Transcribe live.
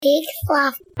Big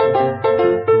fluff.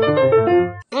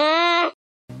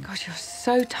 God, you're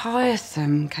so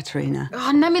tiresome, Katerina.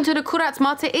 Oh, neem to the kurat,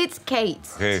 Mate. It's Kate.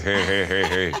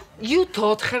 Hey. You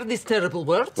taught her these terrible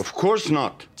words? Of course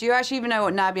not. Do you actually even know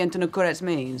what Nabiantunakurets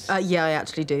means? Yeah, I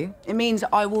actually do. It means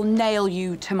I will nail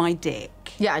you to my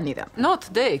dick. Yeah, I knew that.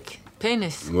 Not dick.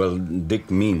 Penis. Well, dick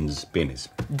means penis.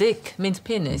 Dick means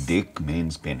penis. Dick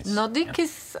means penis. No, Dick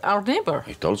is our neighbor.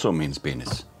 It also means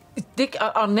penis. Dick,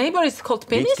 our neighbor is called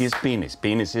penis? Dick is penis.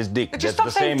 Penis is dick. Just That's stop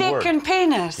the saying same dick word. and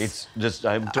penis. It's just,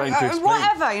 I'm trying to explain.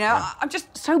 Whatever, I'm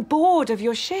just so bored of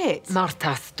your shit.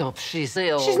 Martha, stop. She's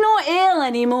ill. She's not ill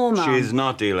anymore, Mum. She's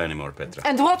not ill anymore, Petra.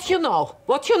 And what you know?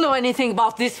 What you know anything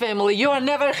about this family? You are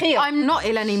never here. I'm not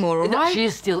ill anymore, all No, right? she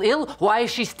is still ill. Why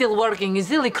is she still working in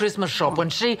silly Christmas shop when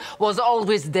she was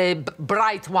always the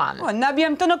bright one? Well,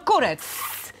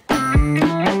 Nabiantunakurets.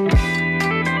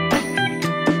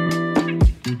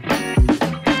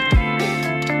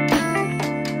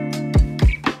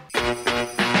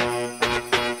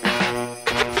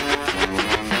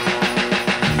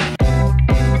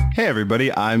 Hey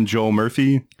everybody, I'm Joel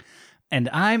Murphy. And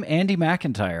I'm Andy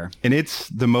McIntyre. And it's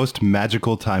the most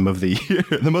magical time of the year.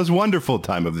 The most wonderful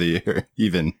time of the year,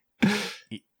 even.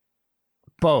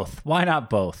 Both. Why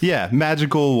not both? Yeah,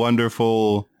 magical,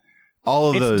 wonderful, all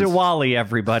of It's those. Diwali,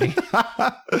 everybody.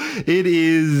 It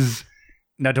is...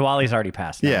 No, Diwali's already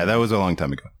passed now. Yeah, that was a long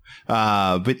time ago.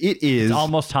 But it is... It's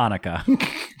almost Hanukkah.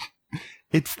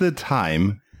 It's the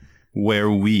time where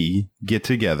we get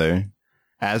together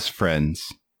as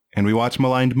friends and we watch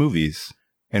maligned movies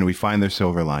and we find their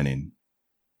silver lining.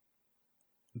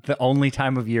 The only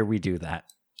time of year we do that.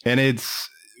 And it's,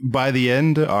 by the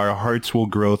end, our hearts will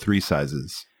grow 3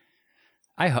 sizes.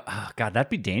 God, that'd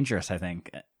be dangerous, I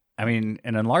think. I mean,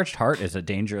 an enlarged heart is a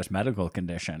dangerous medical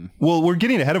condition. Well, we're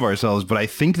getting ahead of ourselves, but I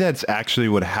think that's actually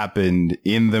what happened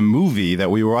in the movie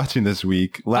that we were watching this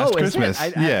week last Christmas.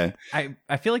 I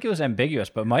feel like it was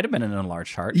ambiguous, but it might have been an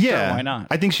enlarged heart. Yeah. Sure, why not?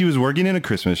 I think she was working in a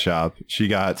Christmas shop. She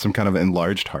got some kind of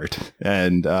enlarged heart,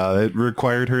 and it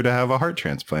required her to have a heart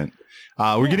transplant.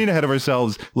 We're getting ahead of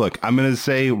ourselves. Look, I'm going to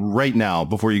say right now,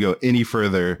 before you go any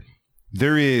further,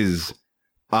 there is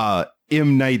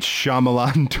M. Night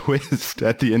Shyamalan twist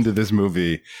at the end of this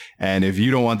movie. And if you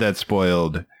don't want that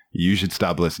spoiled, you should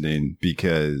stop listening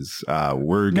because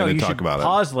we're going to talk about it.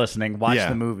 Pause listening, watch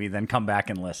the movie, then come back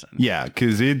and listen. Yeah,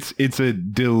 because it's a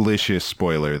delicious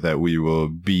spoiler that we will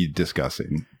be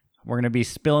discussing. We're going to be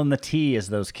spilling the tea, as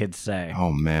those kids say.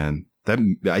 Oh, man.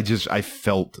 I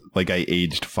felt like I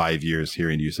aged 5 years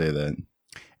hearing you say that.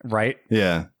 Right?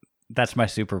 Yeah. That's my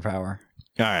superpower.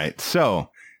 All right. So,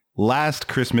 Last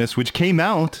Christmas, which came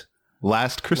out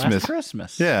last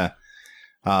Christmas. Yeah.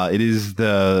 It is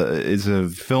a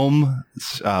film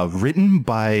written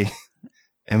by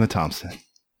Emma Thompson.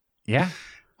 Yeah.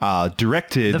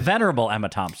 Directed. The venerable Emma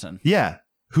Thompson. Yeah.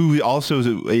 Who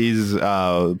also is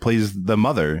plays the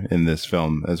mother in this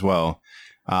film as well.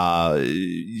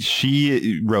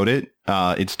 She wrote it.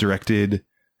 It's directed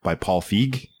by Paul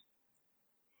Feig.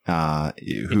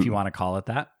 If you want to call it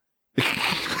that.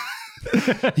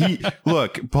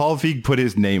 Paul Feig put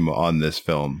his name on this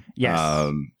film.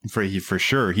 Yes. For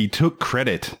sure. He took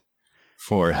credit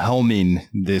for helming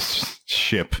this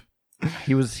ship.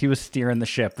 He was steering the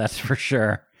ship, that's for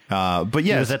sure. But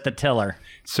yes, he was at the tiller.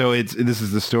 So this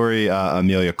is the story.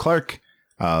 Amelia Clarke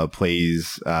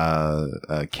plays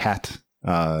Kat.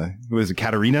 Who is it?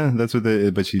 Katerina? That's what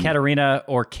Katerina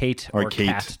or Kate or Kate,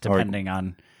 Kat, depending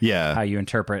on how you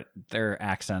interpret their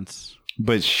accents.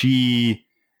 But she,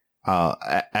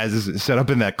 as is set up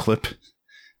in that clip,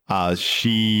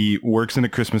 she works in a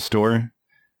Christmas store.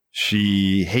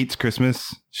 She hates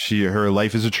Christmas. Her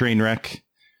life is a train wreck.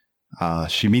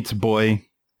 She meets a boy,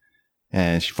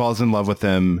 and she falls in love with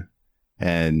him,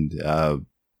 and a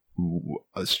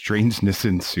strangeness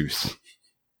ensues.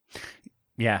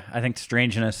 Yeah, I think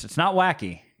strangeness. It's not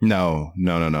wacky. No.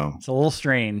 It's a little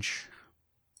strange.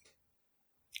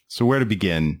 So where to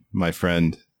begin, my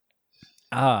friend?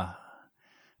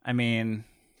 I mean,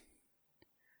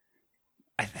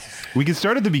 we could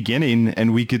start at the beginning,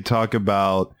 and we could talk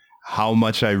about how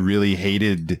much I really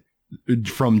hated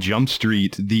from Jump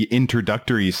Street the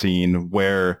introductory scene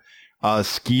where a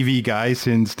skeevy guy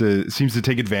seems to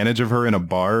take advantage of her in a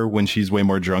bar when she's way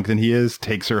more drunk than he is,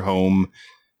 takes her home.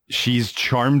 She's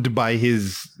charmed by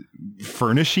his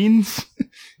furnishings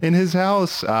in his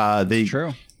house.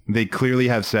 True. They clearly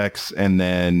have sex, and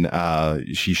then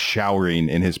she's showering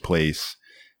in his place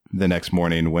the next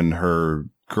morning when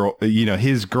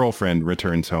his girlfriend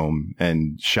returns home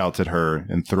and shouts at her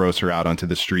and throws her out onto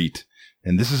the street.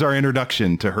 And this is our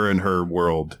introduction to her and her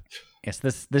world. Yes,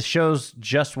 this shows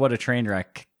just what a train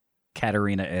wreck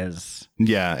Katerina is.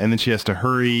 Yeah, and then she has to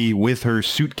hurry with her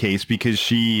suitcase because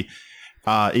she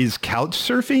is couch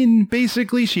surfing,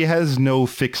 basically. She has no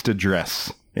fixed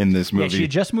address in this movie. Yeah, she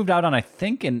just moved out on, I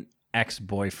think, an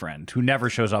ex-boyfriend who never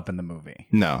shows up in the movie.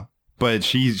 No, but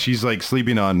she's like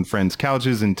sleeping on friends'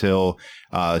 couches until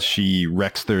she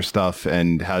wrecks their stuff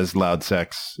and has loud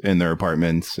sex in their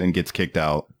apartments and gets kicked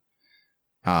out.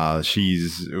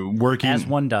 She's working as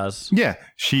one does. Yeah,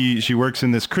 she works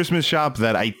in this Christmas shop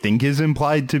that I think is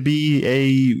implied to be a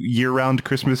year-round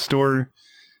Christmas store.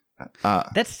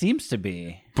 That seems to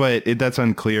be, but that's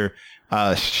unclear.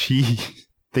 She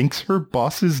thinks her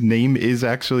boss's name is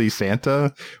actually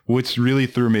Santa, which really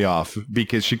threw me off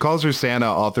because she calls her Santa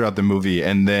all throughout the movie,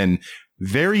 and then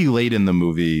very late in the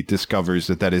movie discovers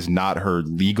that is not her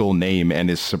legal name and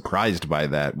is surprised by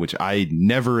that, which I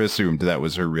never assumed that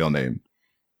was her real name.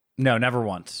 No, never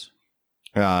once.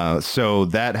 So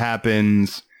that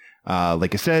happens.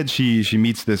 Like I said, she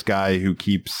meets this guy who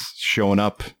keeps showing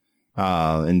up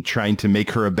and trying to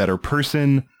make her a better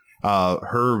person.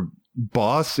 Her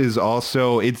boss is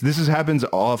also this happens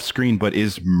off screen, but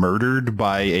is murdered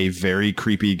by a very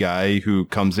creepy guy who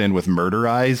comes in with murder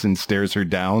eyes and stares her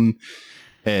down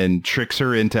and tricks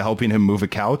her into helping him move a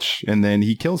couch, and then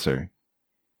he kills her.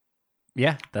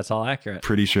 Yeah, that's all accurate.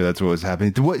 Pretty sure that's what was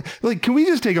happening. Can we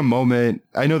just take a moment?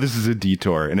 I know this is a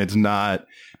detour and it's not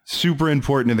super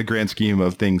important in the grand scheme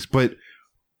of things, but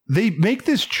they make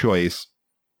this choice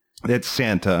that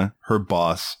Santa, her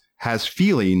boss, has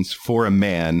feelings for a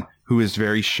man who is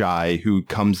very shy, who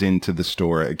comes into the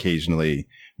store occasionally.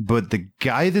 But the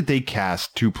guy that they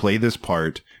cast to play this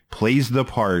part plays the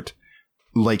part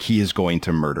like he is going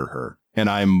to murder her. And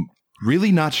I'm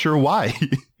really not sure why.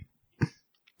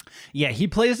 Yeah, he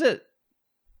plays it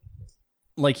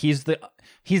like he's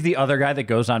the other guy that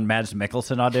goes on Mads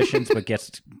Mikkelsen auditions but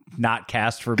gets not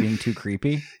cast for being too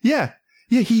creepy. Yeah.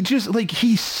 Yeah, he just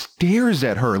he stares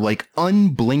at her, like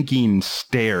unblinking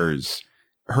stares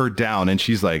her down, and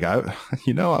she's like, I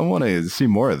want to see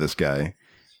more of this guy.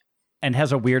 And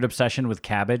has a weird obsession with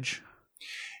cabbage.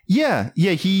 Yeah,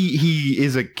 he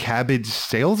is a cabbage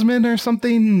salesman or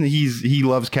something. He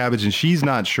loves cabbage, and she's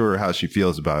not sure how she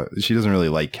feels about it. She doesn't really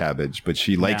like cabbage, but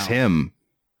she likes him.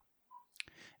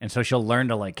 And so she'll learn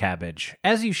to like cabbage,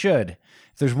 as you should.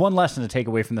 If there's one lesson to take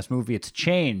away from this movie, it's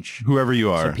change. Whoever you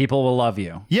are. So people will love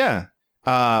you. Yeah.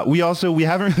 We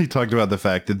haven't really talked about the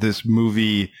fact that this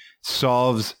movie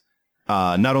solves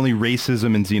not only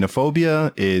racism and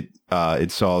xenophobia,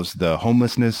 it solves the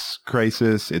homelessness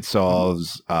crisis. It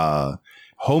solves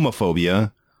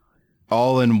homophobia,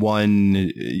 all in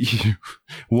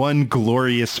one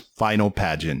glorious final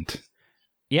pageant.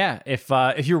 Yeah, if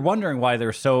you're wondering why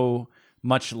there's so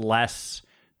much less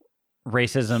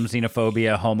racism,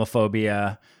 xenophobia,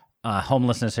 homophobia,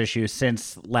 homelessness issues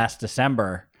since last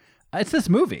December, it's this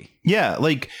movie. Yeah,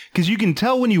 because you can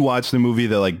tell when you watch the movie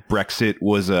that Brexit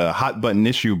was a hot button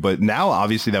issue, but now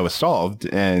obviously that was solved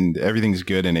and everything's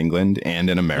good in England and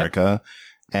in America,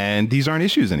 and these aren't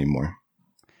issues anymore.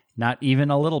 Not even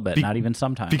a little bit, not even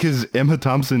sometimes. Because Emma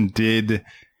Thompson did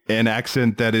an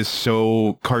accent that is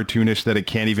so cartoonish that it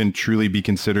can't even truly be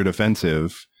considered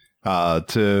offensive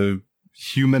to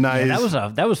humanize. Yeah,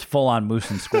 that was full on moose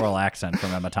and squirrel accent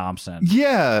from Emma Thompson.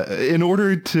 Yeah, in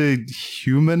order to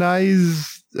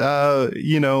humanize,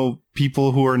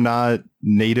 people who are not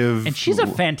native. And she's a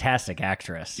fantastic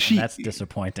actress. That's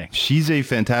disappointing. She's a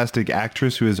fantastic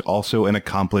actress who is also an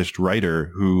accomplished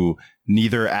writer who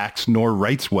neither acts nor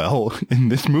writes well in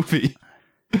this movie.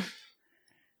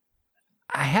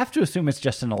 I have to assume it's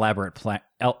just an elaborate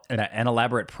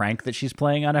prank that she's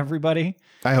playing on everybody.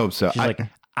 I hope so. She's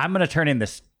I'm going to turn in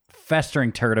this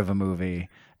festering turd of a movie,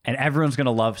 and everyone's going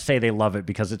to say they love it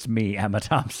because it's me, Emma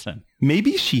Thompson.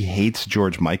 Maybe she hates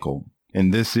George Michael,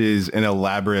 and this is an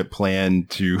elaborate plan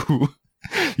to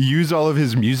use all of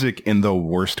his music in the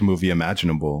worst movie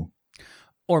imaginable.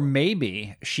 Or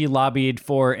maybe she lobbied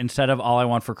for, instead of All I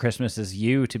Want for Christmas Is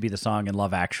You to be the song in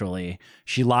Love Actually,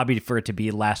 she lobbied for it to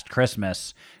be Last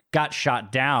Christmas, got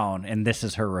shot down, and this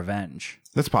is her revenge.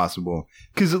 That's possible.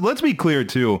 Because let's be clear,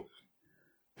 too.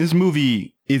 This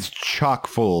movie is chock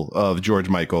full of George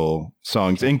Michael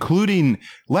songs, including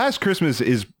Last Christmas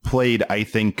is played, I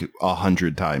think,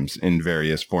 100 times in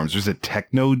various forms. There's a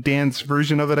techno dance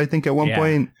version of it, I think, at one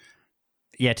point.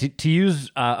 Yeah, to use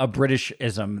a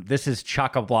Britishism, this is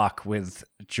chock-a-block with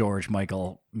George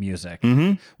Michael music.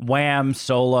 Mm-hmm. Wham,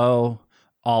 solo,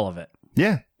 all of it.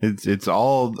 Yeah, it's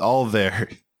all there.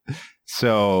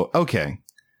 So, okay.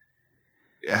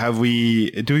 Do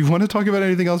we want to talk about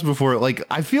anything else before?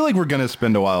 I feel like we're going to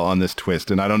spend a while on this twist,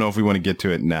 and I don't know if we want to get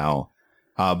to it now.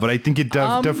 But I think it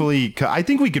definitely, I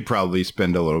think we could probably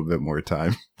spend a little bit more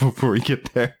time before we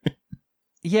get there.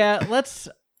 Yeah,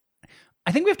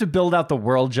 I think we have to build out the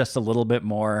world just a little bit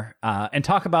more and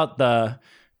talk about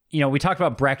we talked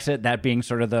about Brexit, that being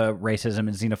sort of the racism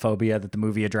and xenophobia that the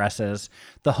movie addresses.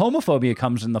 The homophobia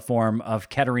comes in the form of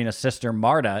Katerina's sister,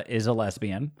 Marta, is a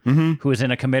lesbian who is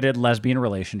in a committed lesbian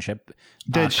relationship,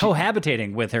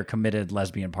 cohabitating with her committed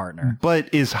lesbian partner.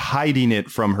 But is hiding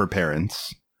it from her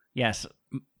parents. Yes.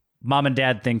 Mom and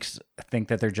dad think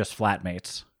that they're just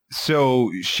flatmates.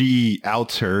 So she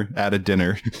outs her at a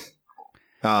dinner.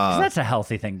 'Cause that's a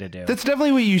healthy thing to do. That's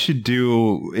definitely what you should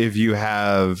do if you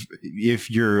have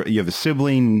a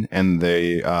sibling and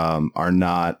they are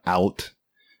not out.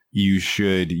 You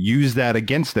should use that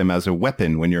against them as a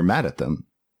weapon when you're mad at them.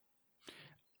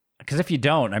 Because if you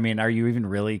don't, I mean, are you even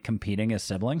really competing as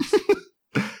siblings?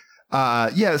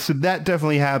 Yeah, so that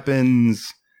definitely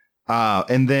happens.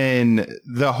 And then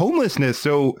the homelessness.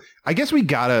 So I guess we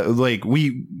gotta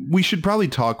we should probably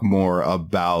talk more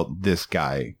about this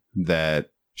guy that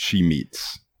she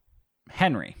meets.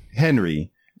 Henry.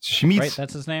 She meets. Right,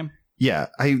 that's his name? Yeah,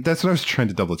 that's what I was trying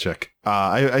to double check.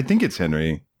 I think it's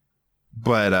Henry.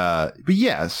 But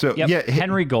yeah, so yep. yeah.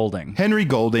 Henry Golding.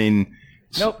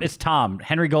 Nope, it's Tom.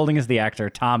 Henry Golding is the actor.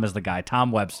 Tom is the guy.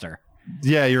 Tom Webster.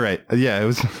 Yeah, you're right. Yeah, it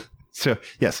was. So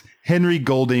yes, Henry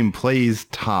Golding plays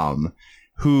Tom,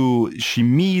 who she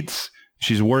meets.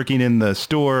 She's working in the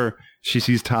store. She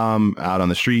sees Tom out on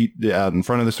the street, out in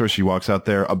front of the store. She walks out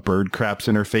there. A bird craps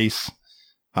in her face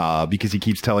because he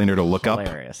keeps telling her to look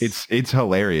hilarious. up. It's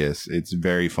hilarious. It's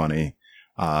very funny.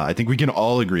 I think we can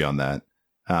all agree on that.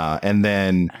 And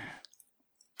then,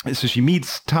 so she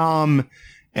meets Tom,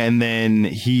 and then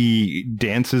he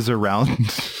dances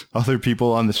around other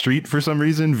people on the street for some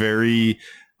reason, very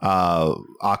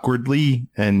awkwardly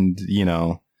and,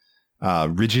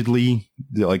 rigidly,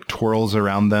 like twirls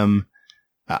around them.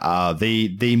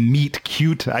 They meet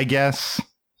cute, I guess.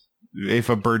 If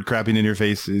a bird crapping in your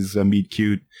face is a meet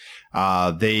cute.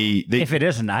 If it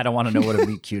isn't, I don't want to know what a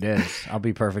meet cute is. I'll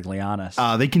be perfectly honest.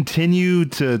 They continue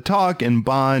to talk and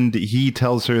bond. He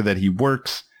tells her that he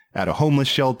works at a homeless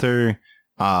shelter.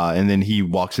 And then he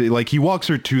walks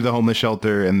her to the homeless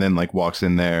shelter and then walks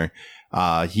in there.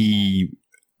 He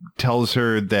tells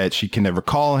her that she can never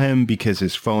call him because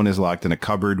his phone is locked in a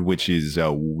cupboard, which is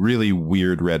a really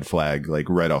weird red flag,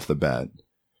 right off the bat.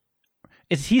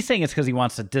 He's saying it's because he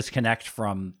wants to disconnect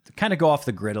from, kind of go off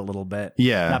the grid a little bit.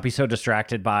 Yeah. Not be so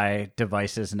distracted by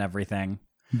devices and everything.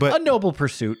 But a noble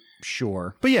pursuit,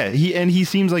 sure. But yeah, he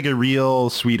seems like a real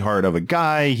sweetheart of a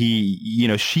guy.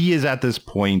 She is at this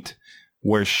point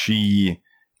where she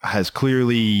has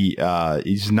clearly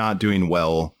is not doing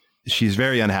well. She's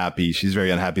very unhappy. She's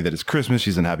very unhappy that it's Christmas.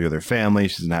 She's unhappy with her family.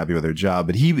 She's unhappy with her job.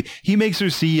 But he makes her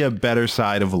see a better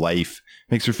side of life,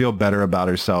 makes her feel better about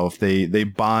herself. They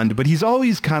bond, but he's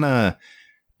always kind of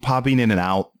popping in and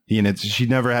out. She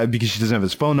never had, because she doesn't have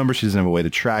his phone number. She doesn't have a way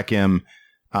to track him.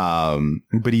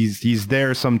 But he's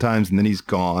there sometimes and then he's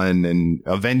gone. And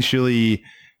eventually,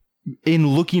 in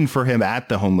looking for him at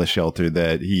the homeless shelter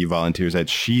that he volunteers at,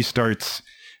 she starts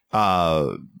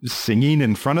singing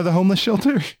in front of the homeless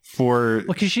shelter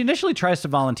because she initially tries to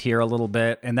volunteer a little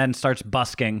bit and then starts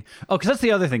busking. Oh, because that's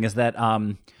the other thing is that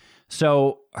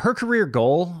so her career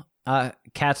goal,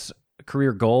 Kat's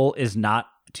career goal, is not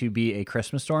to be a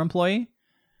Christmas store employee.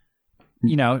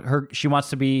 She wants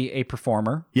to be a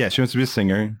performer. Yeah, she wants to be a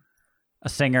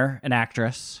singer, an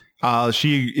actress.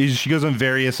 She goes on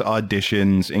various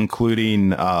auditions,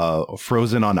 including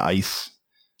Frozen on Ice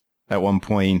at one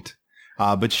point.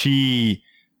 But she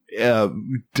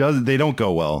they don't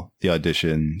go well, the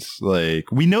auditions.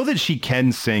 We know that she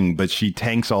can sing, but she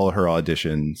tanks all her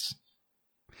auditions.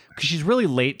 Because she's really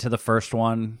late to the first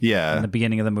one. Yeah. In the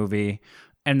beginning of the movie.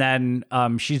 And then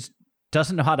she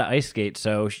doesn't know how to ice skate.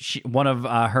 So one of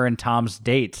her and Tom's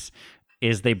dates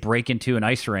is they break into an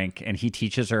ice rink and he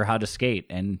teaches her how to skate.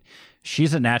 And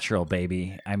she's a natural,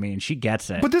 baby. I mean, she gets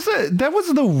it. But that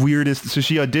was the weirdest. So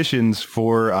she auditions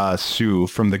for Sue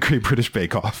from the Great British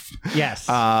Bake Off. Yes.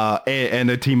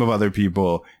 And a team of other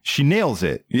people. She nails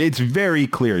it. It's very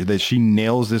clear that she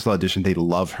nails this audition. They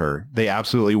love her. They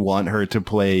absolutely want her to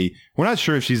play. We're not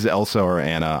sure if she's Elsa or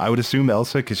Anna. I would assume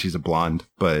Elsa because she's a blonde,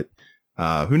 but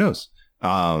who knows?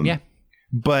 Yeah.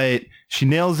 But she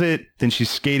nails it. Then she's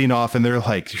skating off and they're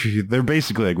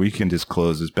basically like, we can just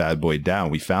close this bad boy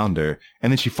down. We found her.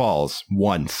 And then she falls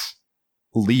once,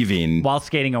 leaving. While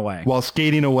skating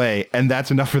away. And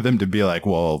that's enough for them to be like,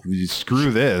 well,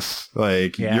 screw this.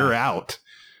 You're out.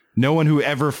 No one who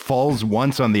ever falls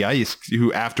once on the ice,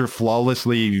 who after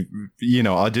flawlessly,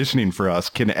 auditioning for us,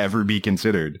 can ever be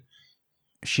considered.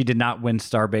 she did not win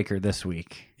Star Baker this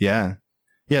week. Yeah.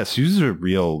 Yeah, she's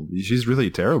really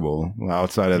terrible.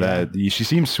 Outside of that, she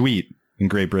seems sweet in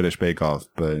Great British Bake Off,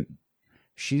 but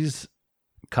she's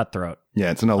cutthroat.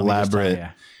 Yeah, it's an elaborate.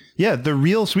 Yeah, the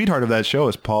real sweetheart of that show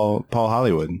is Paul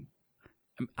Hollywood.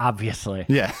 Obviously.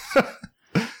 Yeah.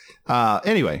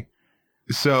 Anyway,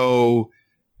 so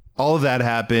all of that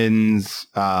happens.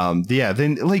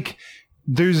 Then like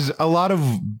there's a lot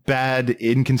of bad,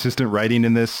 inconsistent writing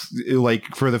in this,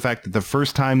 like for the fact that the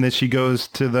first time that she goes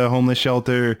to the homeless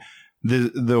shelter,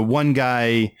 the one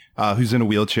guy who's in a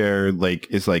wheelchair like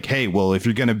is like, hey, well, if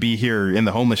you're going to be here in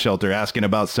the homeless shelter asking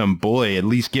about some boy, at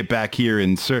least get back here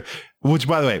and serve. Which,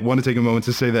 by the way, I want to take a moment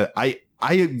to say that I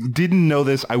didn't know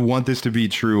this. I want this to be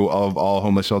true of all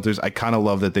homeless shelters. I kind of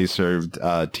love that they served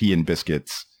tea and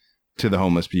biscuits to the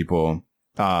homeless people.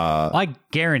 I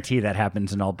guarantee that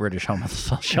happens in all British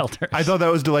homeless shelters. I thought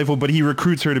that was delightful, but he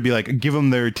recruits her to be like, give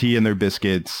them their tea and their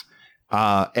biscuits.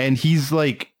 And he's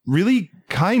like really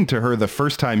kind to her the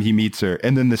first time he meets her.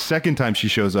 And then the second time she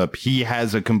shows up, he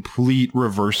has a complete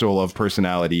reversal of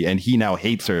personality and he now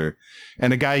hates her.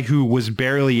 And a guy who was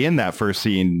barely in that first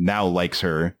scene now likes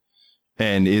her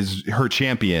and is her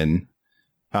champion.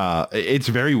 It's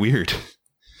very weird.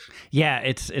 Yeah,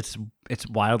 it's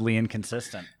wildly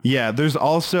inconsistent. Yeah, there's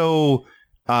also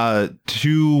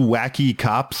two wacky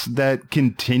cops that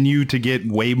continue to get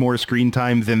way more screen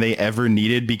time than they ever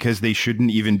needed because they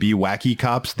shouldn't even be wacky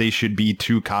cops. They should be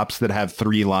two cops that have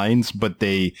 3 lines, but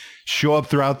they show up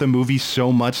throughout the movie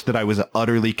so much that I was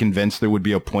utterly convinced there would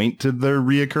be a point to their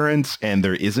reoccurrence, and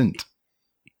there isn't.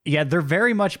 Yeah, they're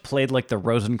very much played like the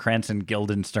Rosencrantz and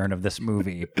Guildenstern of this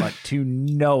movie, but to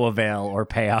no avail or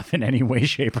payoff in any way,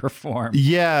 shape, or form.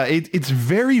 Yeah, it's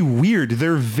very weird.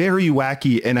 They're very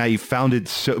wacky, and I found it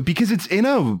so... Because it's in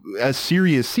a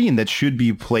serious scene that should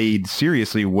be played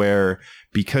seriously, where,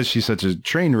 because she's such a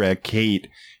train wreck, Kate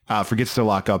forgets to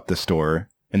lock up the store,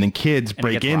 and then kids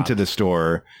break into the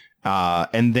store,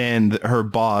 and then her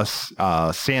boss,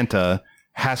 Santa...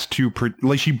 has to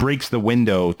she breaks the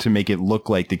window to make it look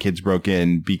like the kids broke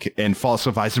in and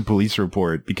falsifies a police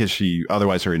report because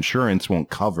otherwise her insurance won't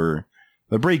cover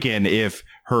the break-in if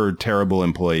her terrible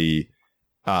employee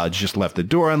just left the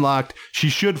door unlocked. She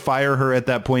should fire her at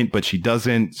that point, but she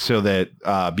doesn't, so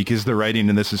that because the writing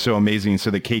in this is so amazing,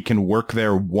 so that Kate can work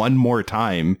there one more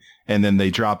time and then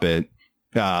they drop it.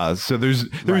 So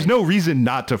there's no reason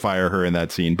not to fire her in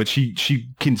that scene, but she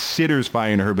considers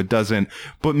firing her, but doesn't.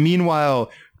 But meanwhile,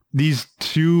 these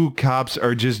two cops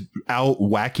are just out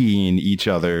wackying each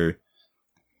other,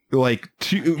 like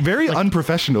very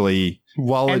unprofessionally.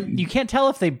 And you can't tell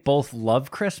if they both love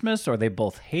Christmas or they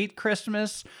both hate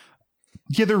Christmas.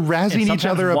 Yeah, they're razzing each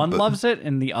other. One loves it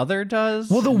and the other does.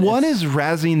 Well, the one is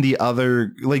razzing the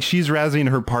other. Like, she's razzing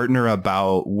her partner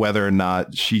about whether or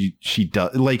not she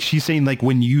does. Like, she's saying, like,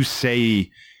 when you say,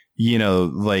 you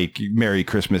know, like, Merry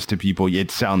Christmas to people,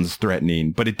 it sounds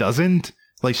threatening, but it doesn't.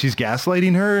 Like, she's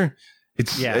gaslighting her.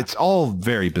 It's all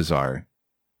very bizarre.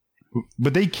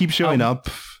 But they keep showing up.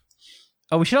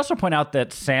 Oh, we should also point out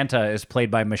that Santa is played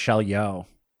by Michelle Yeoh.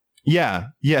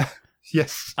 Yeah.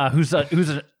 Yes. Who's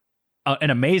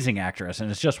an amazing actress, and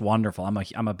it's just wonderful.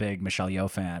 I'm a big Michelle Yeoh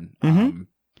fan. Mm-hmm.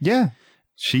 Yeah,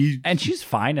 she's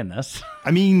fine in this. I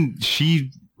mean,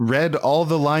 she read all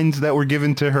the lines that were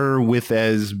given to her with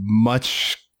as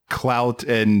much clout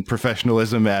and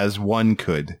professionalism as one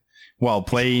could, while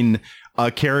playing a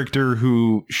character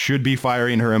who should be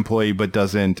firing her employee but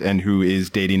doesn't, and who is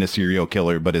dating a serial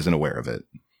killer but isn't aware of it.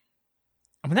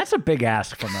 I mean, that's a big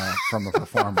ask from a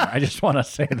performer. I just want to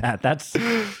say that. That's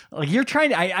like, you're trying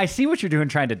to, I see what you're doing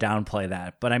trying to downplay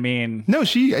that, but I mean, no,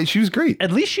 she was great.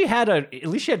 At least she had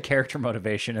character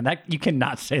motivation, and that you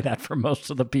cannot say that for most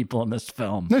of the people in this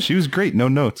film. No, she was great. No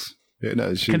notes. Yeah,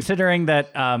 no, considering that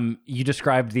you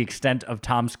described the extent of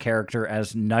Tom's character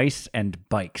as nice and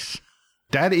bikes.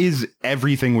 That is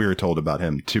everything we were told about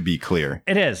him, to be clear.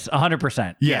 It is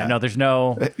 100%. Yeah, no, there's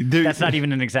no, that's not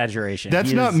even an exaggeration.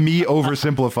 That's not me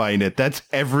oversimplifying it. That's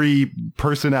every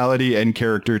personality and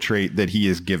character trait that he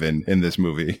is given in this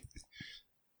movie.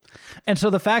 And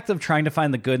so the fact of trying to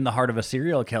find the good in the heart of a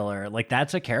serial killer, like,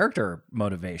 that's a character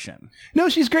motivation. No,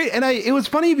 she's great. And it was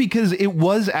funny because it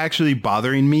was actually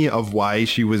bothering me of why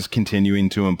she was continuing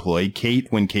to employ Kate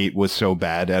when Kate was so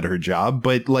bad at her job.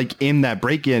 But like in that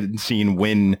break-in scene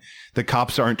when the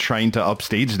cops aren't trying to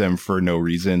upstage them for no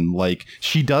reason, like,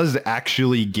 she does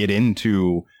actually get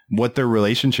into what their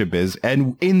relationship is.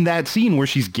 And in that scene where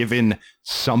she's given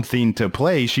something to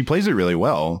play, she plays it really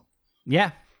well.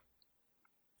 Yeah.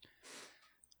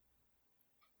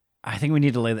 I think we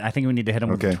need to hit him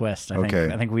with a twist.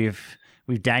 I think we've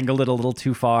we've dangled it a little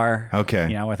too far. Okay.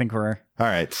 You know, I think we're All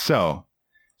right. So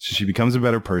she becomes a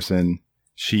better person.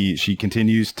 She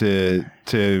continues to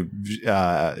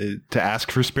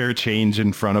ask for spare change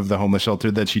in front of the homeless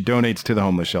shelter that she donates to the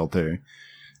homeless shelter.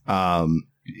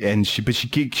 And she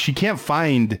can't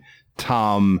find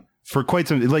Tom for quite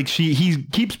some, like he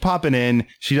keeps popping in.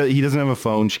 He doesn't have a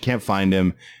phone. She can't find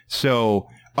him. So,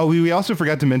 we also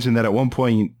forgot to mention that at one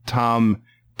point Tom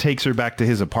takes her back to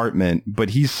his apartment, but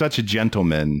he's such a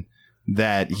gentleman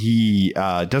that he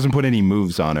doesn't put any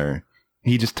moves on her.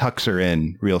 He just tucks her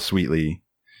in real sweetly,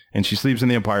 and she sleeps in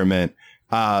the apartment.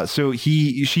 So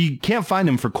she can't find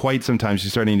him for quite some time.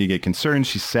 She's starting to get concerned.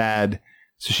 She's sad.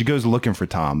 So she goes looking for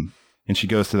Tom, and she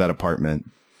goes to that apartment,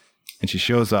 and she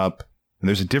shows up, and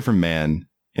there's a different man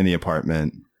in the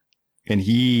apartment, and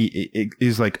he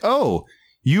is like, "Oh,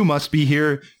 you must be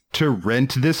here to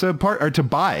rent this apartment or to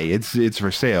buy. It's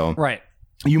for sale. right.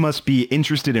 You must be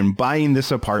interested in buying this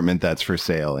apartment that's for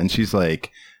sale." And she's like,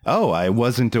 "Oh, I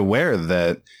wasn't aware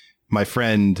that my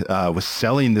friend was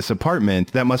selling this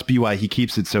apartment. That must be why he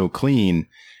keeps it so clean."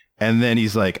 And then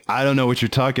he's like, "I don't know what you're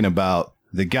talking about.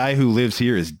 The guy who lives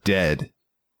here is dead."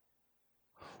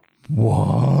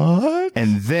 What?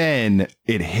 And then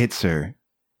it hits her.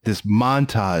 This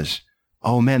montage.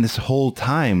 Oh man, this whole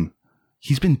time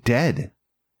he's been dead.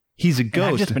 He's a And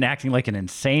ghost. I've just been acting like an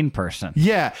insane person.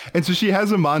 Yeah. And so she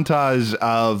has a montage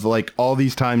of like all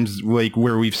these times like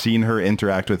where we've seen her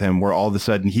interact with him where all of a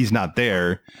sudden he's not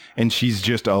there and she's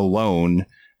just alone,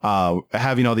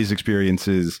 having all these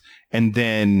experiences. And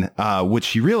then what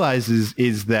she realizes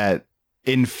is that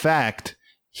in fact,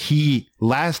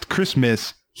 last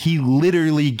Christmas, he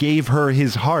literally gave her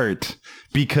his heart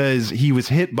because he was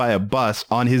hit by a bus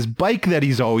on his bike that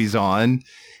he's always on.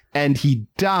 And he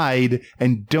died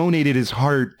and donated his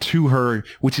heart to her,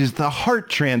 which is the heart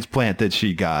transplant that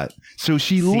she got. So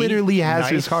she literally has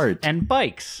his Nice heart. and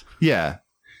bikes. Yeah.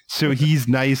 So he's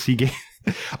nice. He gave.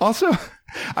 Also,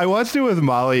 I watched it with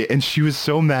Molly and she was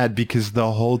so mad because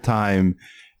the whole time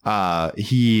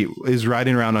he is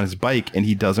riding around on his bike and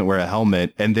he doesn't wear a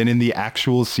helmet. And then in the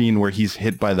actual scene where he's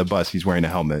hit by the bus, he's wearing a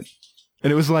helmet.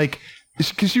 And it was like,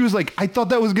 because she was like, I thought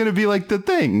that was going to be like the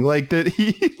thing, like that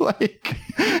he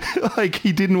like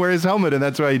he didn't wear his helmet and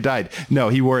that's why he died. No,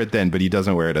 he wore it then, but he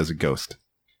doesn't wear it as a ghost.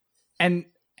 And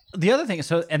the other thing,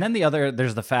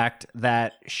 there's the fact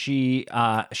that she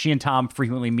and Tom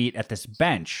frequently meet at this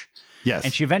bench. Yes.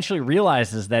 And she eventually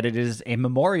realizes that it is a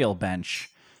memorial bench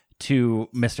to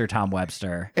Mr. Tom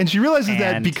Webster. And she realizes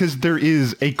that And- because there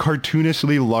is a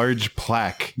cartoonishly large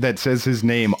plaque that says his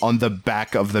name on the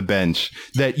back of the bench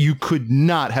that you could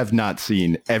not have not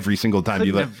seen every single time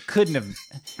you left. Couldn't have.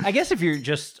 I guess if you're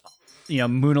just,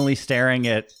 moonily staring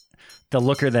at the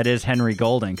looker that is Henry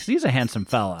Golding, because he's a handsome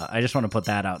fella. I just want to put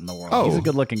that out in the world. Oh. He's a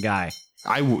good looking guy.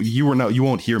 You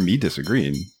won't hear me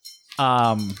disagreeing.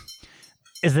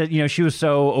 Is that, she was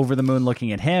so over the moon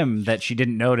looking at him that she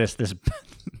didn't notice this.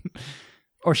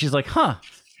 Or she's like,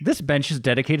 this bench is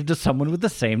dedicated to someone with the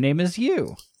same name as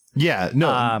you. Yeah,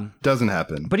 no, doesn't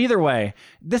happen. But either way,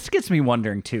 this gets me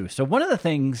wondering too. So one of the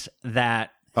things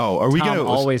that are we Tom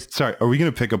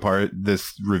gonna pick apart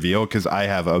this reveal? Because I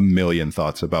have a million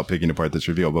thoughts about picking apart this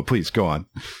reveal. But please go on.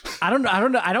 I don't know.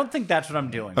 I don't think that's what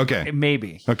I'm doing. Okay,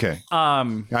 maybe. Okay.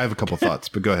 I have a couple thoughts,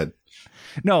 but go ahead.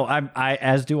 No, I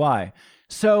as do I.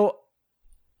 So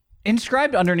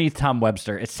inscribed underneath Tom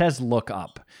Webster, it says "look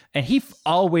up," and he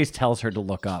always tells her to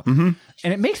look up. Mm-hmm.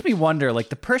 And it makes me wonder, like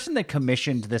the person that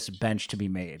commissioned this bench to be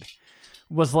made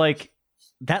was like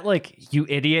that. Like, you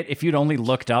idiot! If you'd only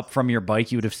looked up from your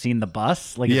bike, you would have seen the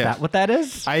bus. Like, is that what that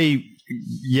is? I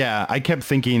kept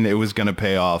thinking it was going to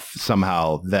pay off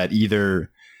somehow. That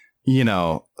either,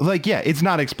 it's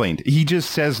not explained. He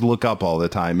just says "look up" all the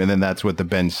time, and then that's what the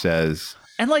bench says.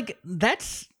 And like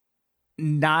that's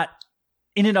not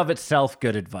in and of itself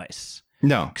good advice.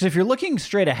 No. Because if you're looking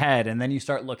straight ahead and then you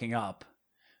start looking up,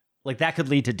 like that could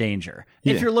lead to danger.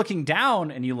 Yeah. If you're looking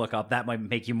down and you look up, that might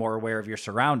make you more aware of your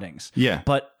surroundings. Yeah.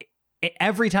 But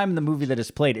every time in the movie that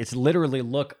is played, it's literally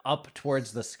look up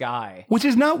towards the sky. Which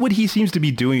is not what he seems to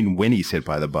be doing when he's hit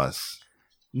by the bus.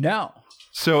 No.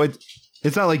 So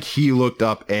it's not like he looked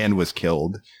up and was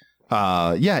killed.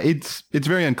 It's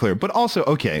very unclear. But also,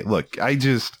 okay, look,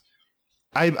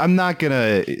 I'm not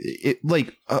gonna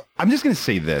I'm just gonna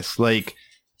say this. Like,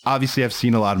 obviously, I've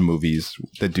seen a lot of movies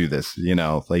that do this. M.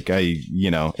 Night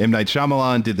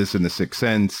Shyamalan did this in The Sixth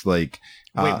Sense. Like,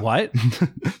 wait, what?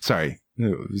 sorry,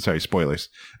 spoilers.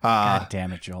 God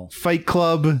damn it, Joel. Fight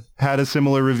Club had a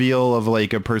similar reveal of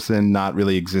like a person not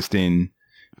really existing.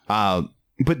 But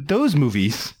those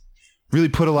movies really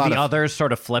put a lot of others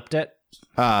sort of flipped it.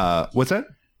 What's that?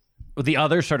 the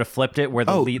others sort of flipped it, where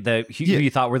who you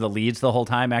thought were the leads the whole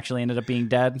time actually ended up being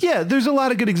dead. Yeah, there's a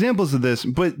lot of good examples of this,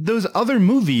 but those other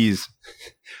movies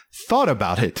thought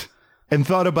about it and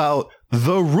thought about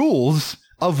the rules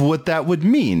of what that would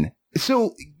mean.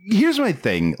 So here's my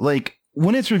thing. Like,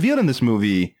 when it's revealed in this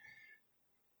movie,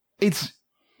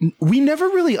 we never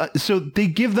really, so they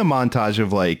give the montage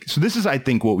of like, so this is, I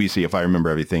think, what we see, if I remember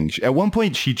everything. At one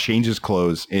point, she changes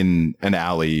clothes in an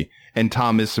alley, and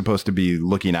Tom is supposed to be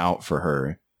looking out for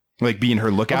her, like being her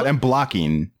lookout and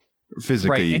blocking physically.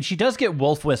 Right, and she does get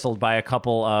wolf whistled by a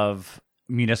couple of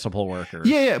municipal workers.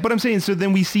 Yeah, but I'm saying, so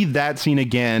then we see that scene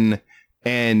again,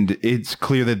 and it's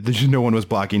clear that no one was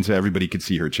blocking, so everybody could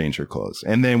see her change her clothes.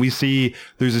 And then we see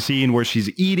there's a scene where she's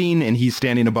eating, and he's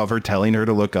standing above her, telling her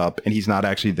to look up, and he's not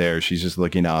actually there. She's just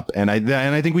looking up. And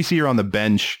I think we see her on the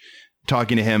bench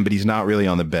talking to him, but he's not really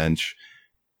on the bench.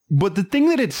 But the thing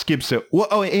that it skips it,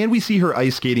 and we see her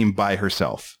ice skating by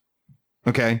herself.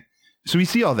 Okay, so we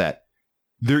see all that.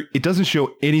 It doesn't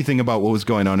show anything about what was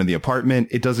going on in the apartment.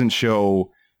 It doesn't show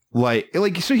like.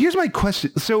 So here's my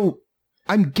question. So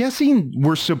I'm guessing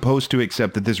we're supposed to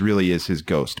accept that this really is his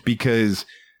ghost, because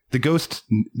the ghost,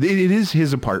 it is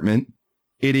his apartment.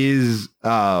 It is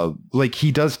like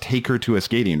he does take her to a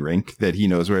skating rink that he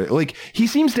knows where, like he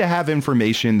seems to have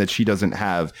information that she doesn't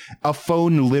have. A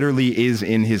phone literally is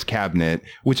in his cabinet,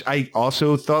 which I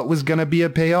also thought was going to be a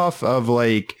payoff of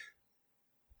like,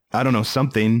 I don't know,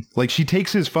 something like she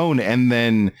takes his phone and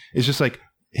then it's just like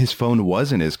his phone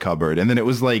was in his cupboard. And then it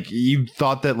was like, you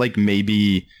thought that like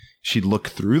maybe she'd look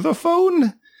through the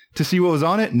phone to see what was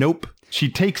on it. Nope.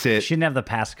 She takes it. She didn't have the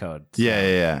passcode. So.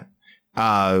 Yeah.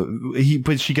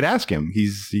 But she could ask him. He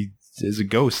is a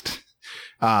ghost.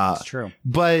 It's true.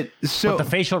 But the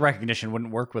facial recognition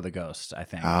wouldn't work with a ghost, I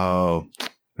think. Oh,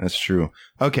 that's true.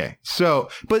 Okay. So,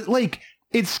 but like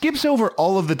it skips over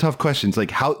all of the tough questions.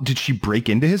 Like, how did she break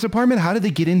into his apartment? How did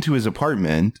they get into his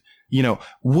apartment? You know,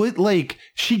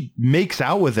 she makes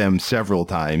out with him several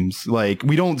times. Like,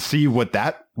 we don't see what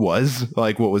that was,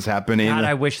 like what was happening. God,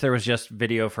 I wish there was just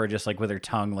video for just like with her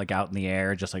tongue like out in the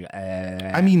air, just like.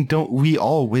 I mean, don't we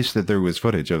all wish that there was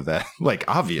footage of that? Like,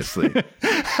 obviously.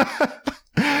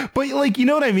 But like, you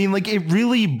know what I mean? Like, it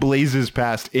really blazes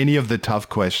past any of the tough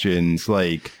questions.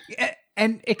 Like,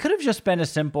 and it could have just been as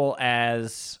simple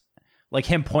as like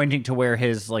him pointing to where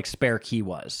his like spare key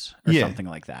was or something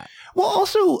like that. Well,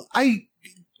 also,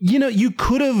 you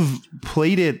could have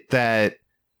played it that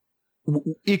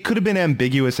it could have been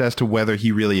ambiguous as to whether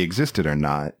he really existed or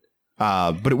not.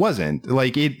 But it wasn't.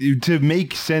 Like, to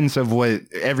make sense of what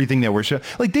everything that we're showing,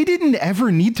 like they didn't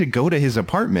ever need to go to his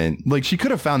apartment. Like, she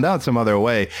could have found out some other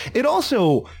way. It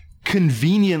also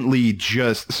conveniently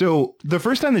so the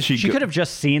first time that she could have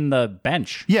just seen the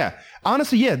bench. Yeah.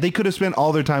 Honestly, yeah, they could have spent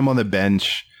all their time on the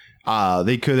bench.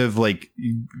 They could have like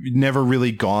never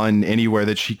really gone anywhere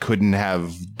that she couldn't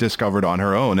have discovered on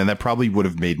her own, and that probably would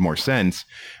have made more sense.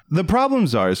 The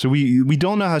problems are, so we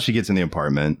don't know how she gets in the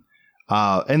apartment,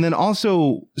 and then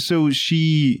also, so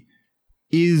she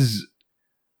is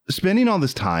spending all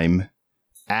this time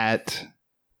at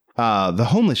the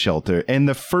homeless shelter, and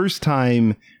the first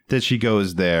time that she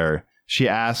goes there, she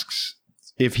asks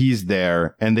if he's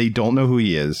there, and they don't know who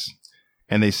he is.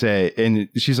 And they say, and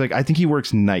she's like, I think he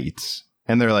works nights.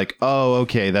 And they're like, oh,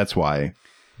 okay, that's why.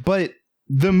 But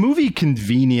the movie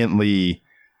conveniently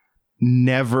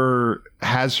never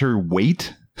has her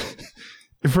wait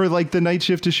for like the night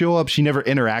shift to show up. She never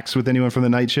interacts with anyone from the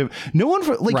night shift. No one,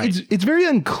 it's very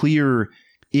unclear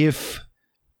if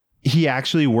he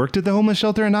actually worked at the homeless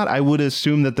shelter or not. I would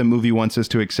assume that the movie wants us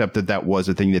to accept that that was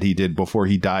a thing that he did before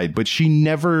he died. But she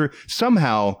never,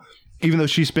 somehow, even though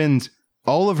she spends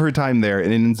all of her time there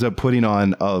and ends up putting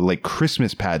on a like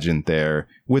Christmas pageant there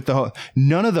with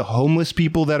none of the homeless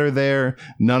people that are there,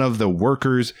 none of the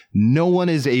workers, no one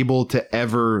is able to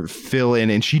ever fill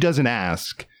in. And she doesn't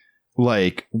ask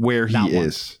like where he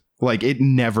is. Like, it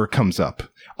never comes up.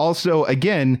 Also,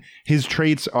 again, his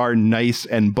traits are nice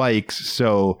and bikes.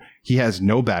 So he has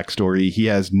no backstory. He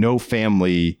has no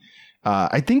family.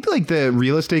 I think like the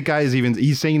real estate guy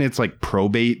he's saying it's like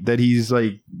probate that he's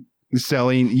like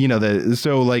selling,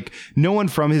 so like no one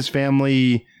from his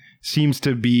family seems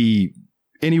to be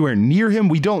anywhere near him.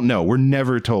 We don't know. We're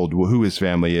never told who his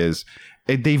family is.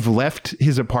 They've left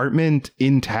his apartment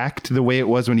intact the way it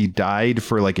was when he died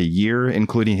for like a year,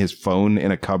 including his phone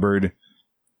in a cupboard.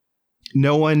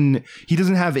 He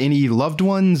doesn't have any loved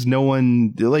ones. No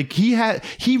one, like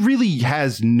he really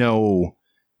has no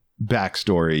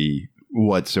backstory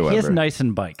whatsoever. He has nice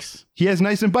and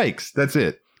bikes. That's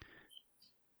it.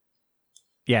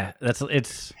 Yeah,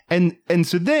 it's and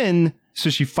so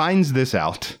she finds this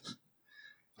out.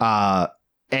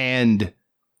 and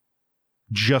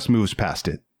just moves past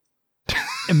it.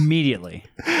 Immediately.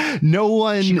 No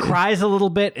one. She cries a little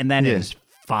bit and then is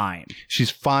fine. She's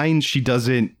fine. She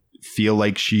doesn't feel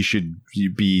like she should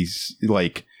be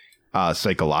like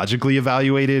psychologically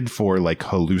evaluated for like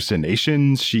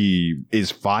hallucinations. She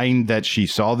is fine that she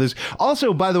saw this.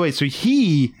 Also, by the way, so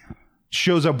he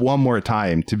shows up one more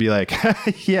time to be like,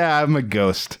 yeah, I'm a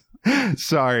ghost.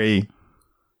 Sorry.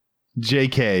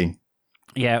 JK.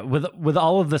 Yeah, with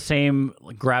all of the same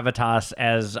gravitas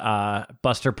as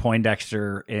Buster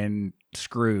Poindexter in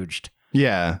Scrooged.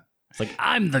 Yeah. It's like,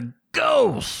 I'm the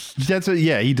ghost.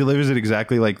 He delivers it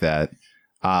exactly like that.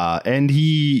 And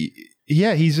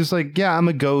he's just like, yeah, I'm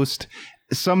a ghost.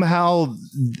 Somehow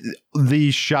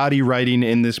the shoddy writing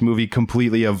in this movie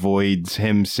completely avoids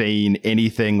him saying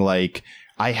anything like,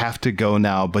 I have to go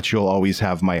now, but you'll always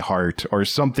have my heart, or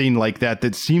something like that.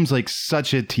 That seems like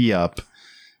such a tee up,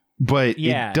 but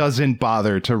it doesn't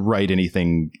bother to write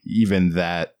anything even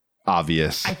that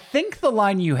obvious. I think the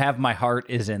line "you have my heart"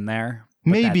 is in there.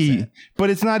 Maybe, but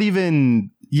it's not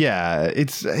even. Yeah,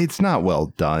 it's not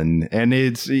well done, and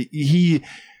he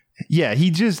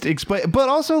just explained. But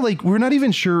also, like, we're not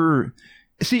even sure.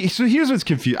 See, so here's what's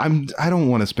confusing. I don't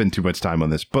want to spend too much time on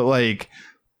this, but like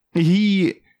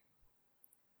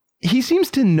he seems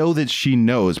to know that she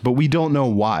knows, but we don't know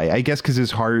why. I guess because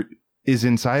his heart is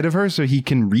inside of her, so he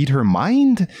can read her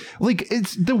mind. Like,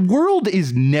 the world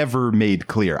is never made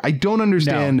clear. I don't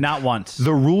understand. No, not once.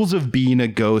 The rules of being a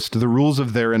ghost, the rules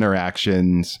of their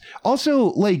interactions.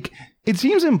 Also, like, it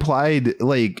seems implied,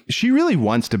 like, she really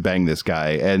wants to bang this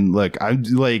guy. And look, I'm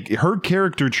like, her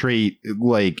character trait,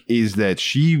 like, is that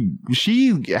she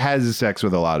has sex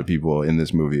with a lot of people in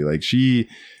this movie. Like, she's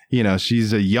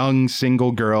a young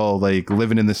single girl, like,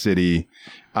 living in the city.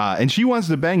 And she wants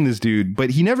to bang this dude,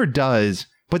 but he never does.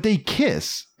 But they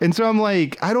kiss. And so I'm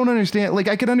like, I don't understand. Like,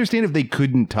 I could understand if they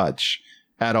couldn't touch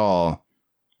at all.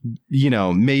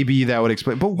 Maybe that would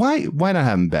explain. But why not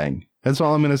have him bang? That's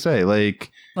all I'm going to say. Like,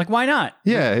 why not?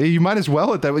 Yeah, you might as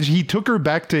well at that. He took her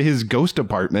back to his ghost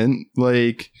apartment.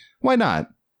 Like, why not?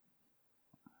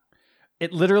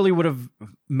 It literally would have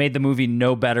made the movie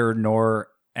no better nor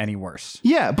any worse.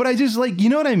 Yeah, but I just, like, you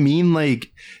know what I mean?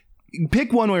 Like,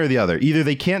 pick one way or the other. Either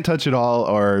they can't touch it all,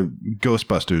 or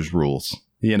Ghostbusters rules.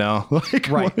 Like,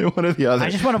 right. one or the other.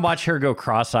 I just want to watch her go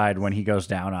cross-eyed when he goes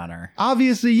down on her.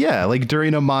 Obviously, yeah. Like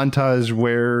during a montage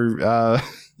where,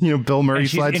 Bill Murray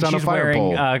slides down a fire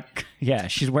pole.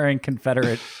 She's wearing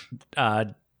Confederate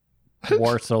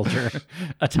war soldier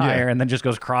attire, and then just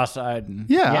goes cross-eyed.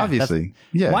 And, obviously.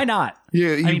 Yeah. Why not?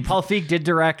 Yeah, I mean, Paul Feig did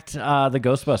direct the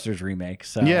Ghostbusters remake.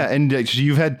 So. Yeah, and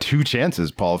you've had 2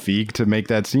 chances, Paul Feig, to make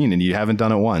that scene, and you haven't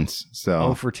done it once. So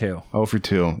 0 for 2. 0 for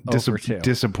 2. 0 for 2.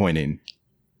 Disappointing.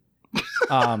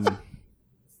 I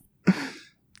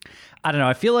don't know.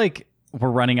 I feel like we're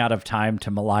running out of time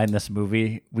to malign this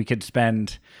movie. We could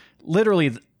spend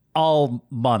literally all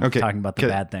month talking about the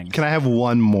bad things. Can I have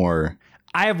one more?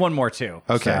 I have one more too.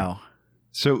 Okay.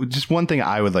 So just one thing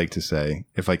I would like to say,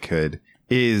 if I could,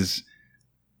 is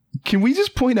can we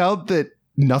just point out that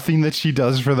nothing that she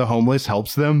does for the homeless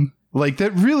helps them? Like,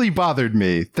 that really bothered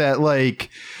me. That, like,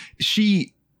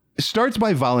 she starts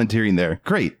by volunteering there.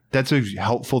 Great. That's a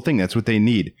helpful thing. That's what they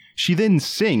need. She then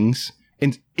sings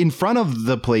in front of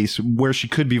the place where she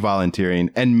could be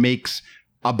volunteering and makes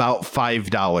about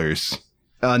 $5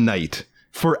 a night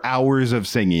for hours of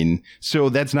singing. So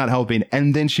that's not helping.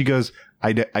 And then she goes,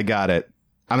 I got it.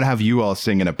 I'm going to have you all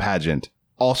sing in a pageant.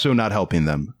 Also not helping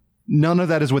them. None of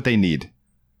that is what they need.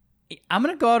 I'm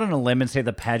going to go out on a limb and say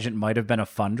the pageant might have been a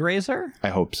fundraiser. I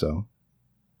hope so.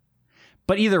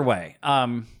 But either way,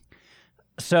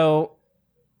 so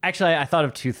actually I thought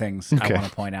of 2 things I want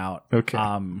to point out. Okay.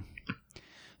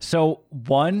 So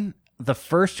one, the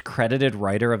first credited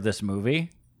writer of this movie,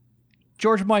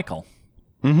 George Michael.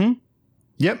 Mm-hmm.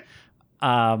 Yep.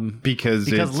 Because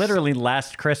literally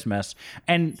Last Christmas,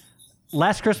 and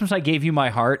Last Christmas I Gave You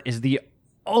My Heart is the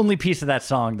only piece of that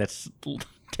song that's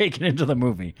taken into the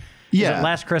movie. Yeah.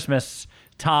 Last Christmas,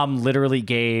 Tom literally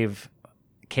gave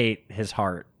Kate his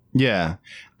heart. Yeah.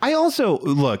 I also,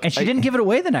 look. And she didn't give it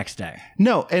away the next day.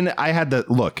 No, and I had to,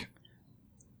 look.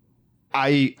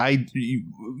 It's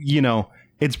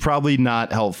probably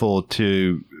not helpful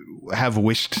to have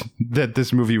wished that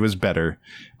this movie was better.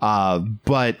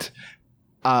 But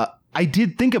I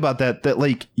did think about that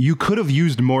like you could have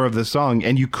used more of the song,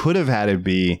 and you could have had it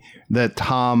be that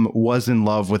Tom was in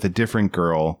love with a different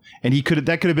girl, and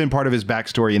that could have been part of his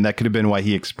backstory, and that could have been why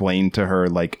he explained to her,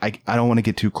 like, I don't want to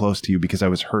get too close to you because I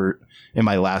was hurt in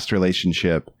my last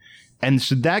relationship. And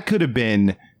so that could have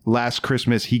been last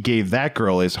Christmas he gave that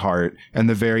girl his heart, and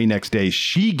the very next day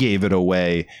she gave it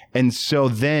away. And so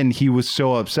then he was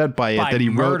so upset by it that he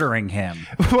murdering him.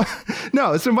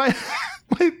 No, so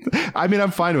I mean, I'm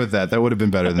fine with that. That would have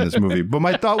been better than this movie. But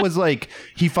my thought was like,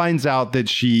 he finds out that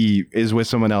she is with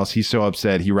someone else. He's so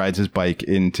upset. He rides his bike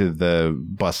into the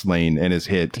bus lane and is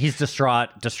hit. He's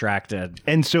distraught, distracted.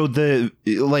 And so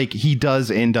he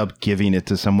does end up giving it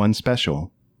to someone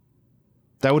special.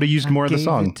 That would have used more of the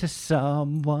song. It to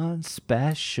someone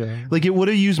special. Like, it would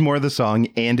have used more of the song,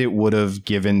 and it would have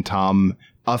given Tom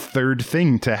a third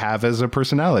thing to have as a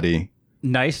personality.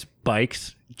 Nice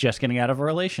bikes. Just getting out of a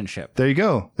relationship. There you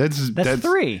go. That's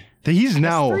three. He's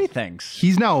now three things.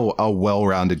 He's now a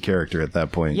well-rounded character at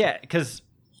that point. Yeah, because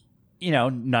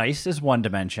nice is one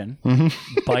dimension,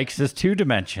 bikes is two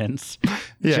dimensions.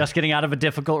 Yeah. Just getting out of a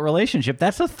difficult relationship.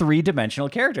 That's a three-dimensional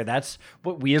character. That's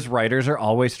what we as writers are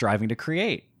always striving to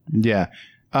create. Yeah.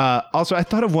 Also, I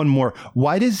thought of one more.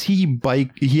 Why does he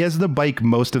bike? He has the bike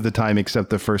most of the time, except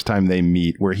the first time they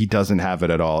meet, where he doesn't have it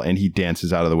at all, and he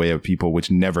dances out of the way of people,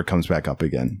 which never comes back up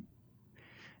again.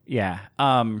 Yeah.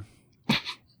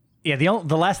 Yeah.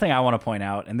 The last thing I want to point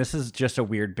out, and this is just a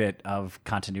weird bit of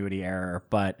continuity error,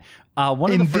 but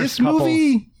one of the first couples,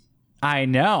 movie, I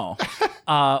know,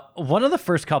 one of the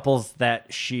first couples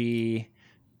that she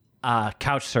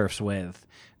couch surfs with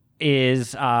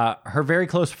is her very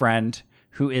close friend,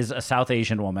 who is a South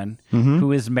Asian woman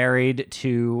who is married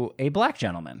to a black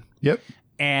gentleman. Yep.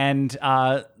 And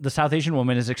the South Asian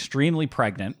woman is extremely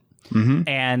pregnant.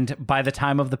 And by the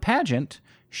time of the pageant,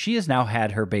 she has now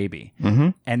had her baby.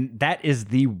 And that is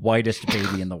the whitest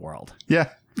baby in the world. Yeah.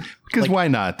 Because why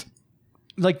not?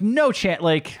 Like, no chance.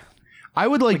 Like, I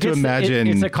would like to imagine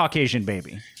it's a Caucasian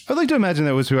baby. I'd like to imagine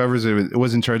that was whoever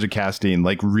was in charge of casting,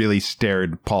 like, really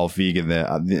stared Paul Feig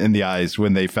in the eyes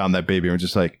when they found that baby and were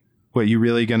just like, what, you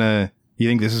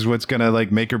think this is what's gonna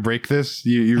like make or break this?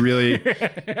 You really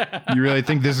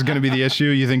think this is gonna be the issue?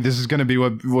 You think this is gonna be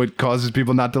what causes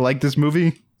people not to like this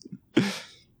movie?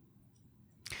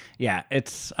 Yeah,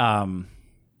 it's all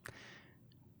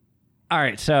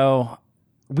right, so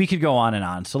we could go on and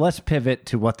on. So let's pivot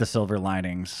to what the silver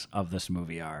linings of this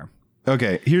movie are.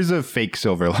 Okay, here's a fake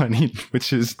silver lining,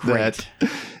 which is that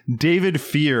David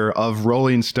Fear of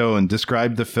Rolling Stone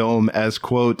described the film as,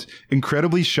 quote,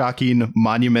 incredibly shocking,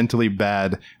 monumentally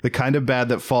bad, the kind of bad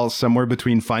that falls somewhere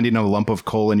between finding a lump of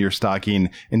coal in your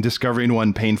stocking and discovering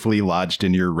one painfully lodged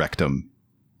in your rectum.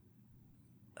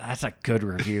 That's a good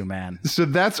review, man. So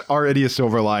that's already a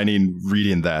silver lining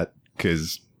reading that,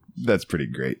 because that's pretty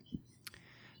great.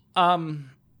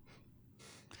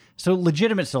 So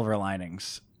legitimate silver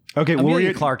linings. Okay,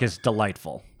 Amelia Clarke is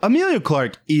delightful. Amelia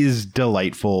Clarke is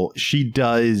delightful. She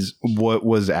does what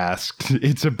was asked.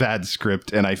 It's a bad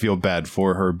script, and I feel bad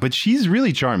for her, but she's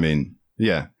really charming.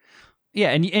 Yeah. Yeah,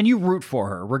 and you root for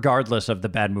her regardless of the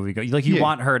bad movie. Like, you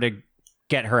want her to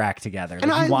get her act together.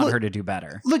 Like, you want her to do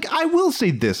better. Look, I will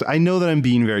say this. I know that I'm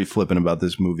being very flippant about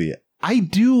this movie. I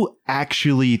do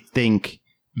actually think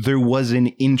there was an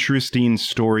interesting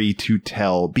story to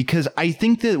tell, because I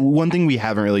think that one thing we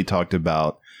haven't really talked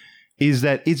about is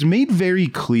that it's made very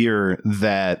clear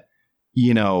that,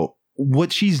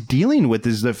 what she's dealing with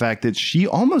is the fact that she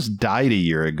almost died a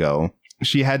year ago.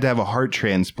 She had to have a heart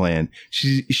transplant.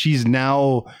 She's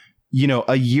now,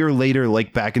 a year later,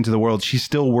 like, back into the world. She's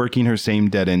still working her same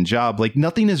dead-end job. Like,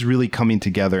 nothing is really coming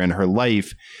together in her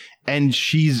life. And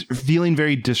she's feeling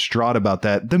very distraught about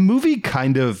that. The movie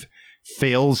kind of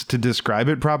fails to describe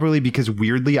it properly, because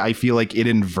weirdly I feel like it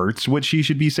inverts what she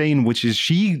should be saying, which is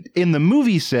she in the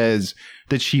movie says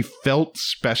that she felt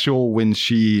special when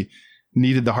she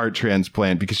needed the heart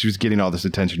transplant because she was getting all this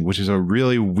attention, which is a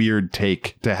really weird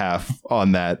take to have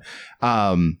on that.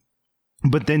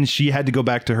 But then she had to go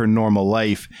back to her normal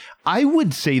life. I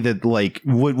would say that, like,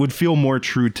 what would feel more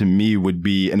true to me would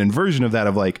be an inversion of that,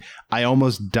 of like, I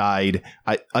almost died.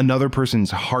 Another person's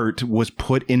heart was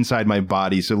put inside my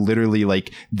body. So literally,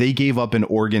 like, they gave up an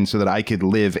organ so that I could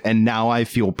live. And now I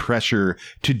feel pressure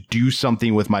to do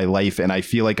something with my life. And I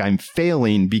feel like I'm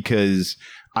failing because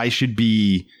I should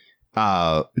be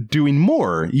doing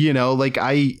more, like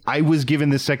I was given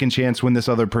this second chance when this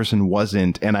other person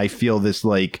wasn't, and I feel this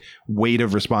like weight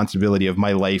of responsibility of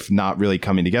my life not really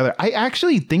coming together. I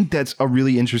actually think that's a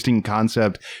really interesting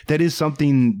concept. That is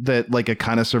something that, like, a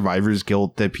kind of survivor's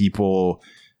guilt that people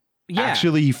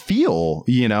actually feel,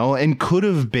 and could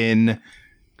have been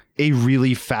a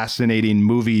really fascinating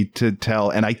movie to tell.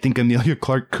 And I think Amelia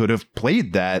Clarke could have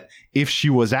played that if she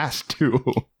was asked to.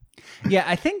 Yeah,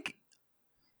 I think,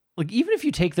 like, even if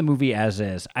you take the movie as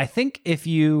is, I think if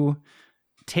you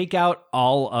take out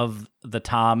all of the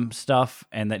Tom stuff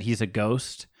and that he's a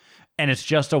ghost, and it's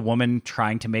just a woman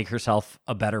trying to make herself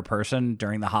a better person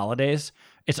during the holidays,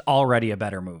 it's already a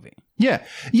better movie. Yeah.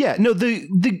 No, the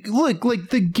look,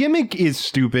 like the gimmick is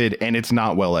stupid and it's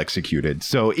not well executed.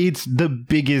 So it's the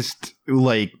biggest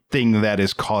like thing that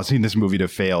is causing this movie to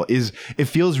fail. Is it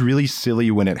feels really silly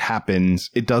when it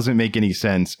happens. It doesn't make any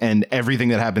sense, and everything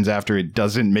that happens after it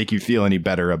doesn't make you feel any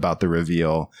better about the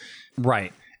reveal.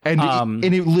 Right. And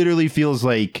it literally feels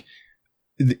like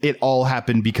it all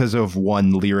happened because of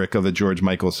one lyric of a George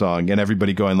Michael song, and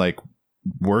everybody going like,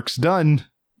 "Work's done."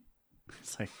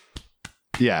 It's like,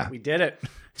 yeah, we did it.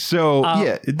 So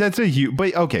yeah, that's a huge.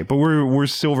 But okay, but we're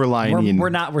silver lining.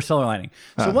 We're silver lining.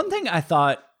 So one thing I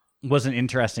thought was an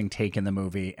interesting take in the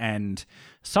movie, and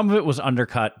some of it was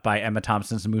undercut by Emma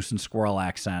Thompson's moose and squirrel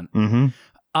accent.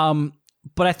 Mm-hmm.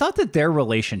 But I thought that their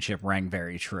relationship rang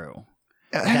very true.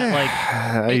 That,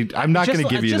 like, I'm not going to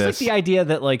give you just this. Like the idea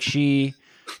that like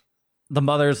the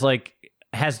mother's like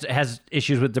has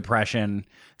issues with depression,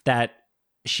 that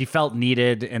she felt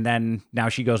needed, and then now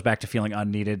she goes back to feeling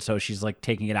unneeded, so she's like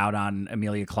taking it out on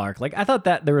Emilia Clarke. Like I thought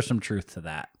that there was some truth to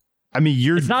that. I mean,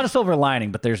 it's not a silver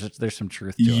lining, but there's some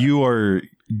truth to it. You are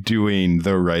doing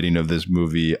the writing of this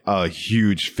movie a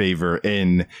huge favor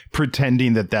in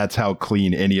pretending that that's how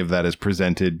clean any of that is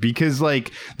presented, because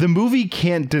like the movie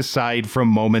can't decide from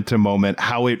moment to moment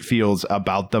how it feels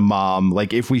about the mom,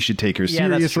 like if we should take her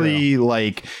seriously,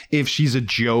 like if she's a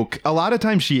joke. A lot of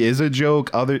times she is a joke.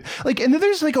 And then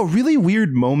there's like a really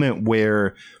weird moment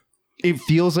where it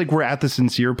feels like we're at the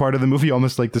sincere part of the movie,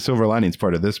 almost like the silver linings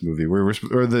part of this movie,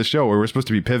 or the show where we're supposed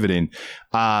to be pivoting.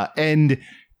 And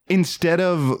instead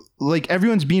of like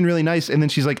everyone's being really nice, and then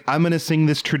she's like, I'm going to sing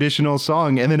this traditional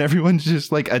song. And then everyone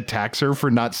just like attacks her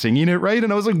for not singing it right.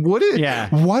 And I was like, what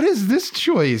is this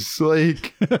choice?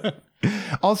 Like,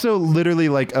 also literally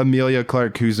like Emilia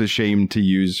Clarke, who's ashamed to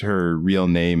use her real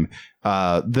name.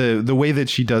 The way that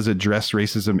she does address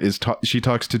racism is she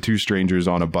talks to two strangers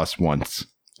on a bus once.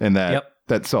 And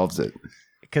that solves it.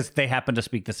 Because they happen to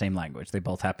speak the same language. They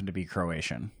both happen to be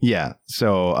Croatian. Yeah.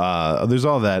 So there's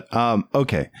all that.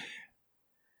 Okay.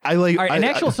 An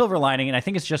actual silver lining, and I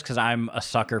think it's just because I'm a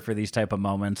sucker for these type of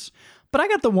moments, but I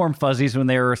got the warm fuzzies when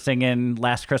they were singing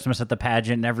Last Christmas at the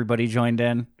pageant and everybody joined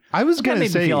in. I was going to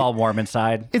say, made me feel all warm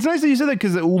inside. It's nice that you said that,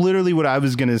 because literally what I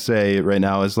was going to say right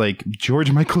now is like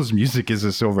George Michael's music is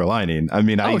a silver lining. I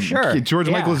mean, George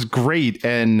Michael is great,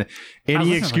 and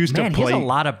any excuse to play he has a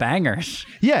lot of bangers.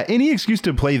 Yeah, any excuse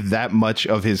to play that much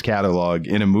of his catalog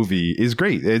in a movie is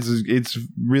great. It's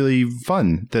really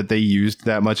fun that they used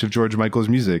that much of George Michael's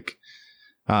music.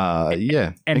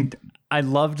 And I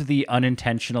loved the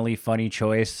unintentionally funny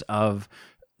choice of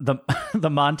the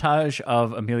montage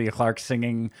of Emilia Clarke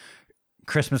singing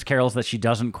Christmas carols that she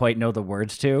doesn't quite know the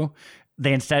words to.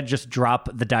 They instead just drop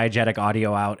the diegetic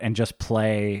audio out and just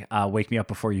play Wake Me Up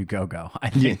Before You Go Go, I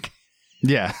think.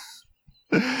 Yeah.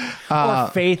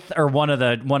 Or Faith, or one of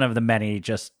the many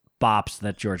just bops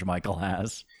that George Michael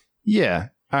has. Yeah.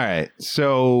 All right.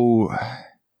 So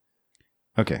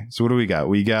what do we got?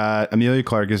 We got Emilia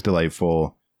Clarke is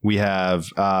delightful. We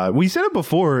have we said it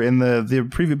before in the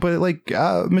preview, but like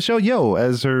Michelle Yeoh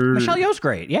as her. Michelle Yeoh's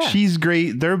great. Yeah, she's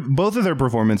great. Both of their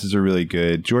performances are really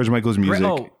good. George Michael's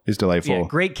music is delightful. Yeah,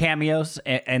 great cameos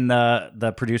in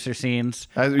the producer scenes.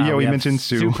 We mentioned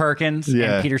Sue Perkins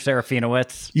and Peter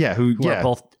Serafinowicz. Yeah, who are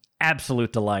both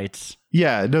absolute delights.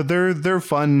 Yeah, no, they're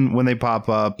fun when they pop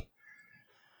up.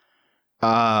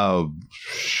 I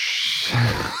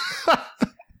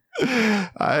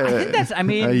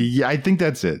think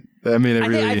that's it. I mean,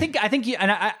 I think you,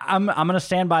 and I'm going to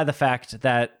stand by the fact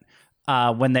that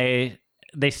when they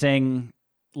sing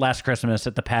Last Christmas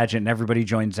at the pageant and everybody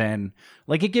joins in,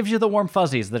 like it gives you the warm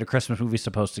fuzzies that a Christmas movie's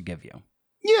supposed to give you.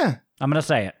 Yeah, I'm going to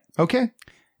say it. Okay, and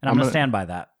I'm going to stand by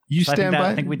that. You stand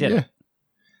by? I think we did it.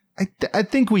 I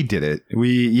think we did it.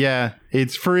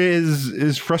 It's for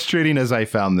as frustrating as I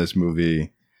found this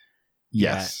movie.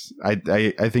 Yes, I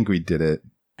think we did it.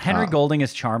 Henry Golding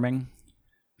is charming.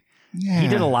 Yeah. He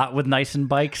did a lot with Nice and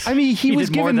Bikes. I mean, he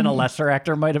was did more than a lesser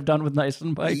actor might have done with Nice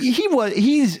and Bikes.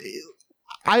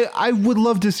 I would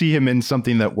love to see him in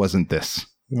something that wasn't this,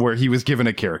 where he was given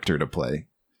a character to play.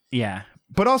 Yeah.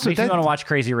 But also, makes me want to watch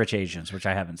Crazy Rich Asians, which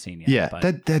I haven't seen yet. Yeah,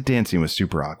 that dancing was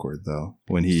super awkward though.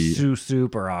 When he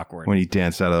super awkward when he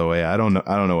danced out of the way. I don't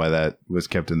know why that was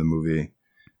kept in the movie.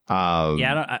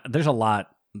 There's a lot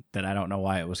that I don't know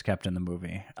why it was kept in the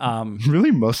movie.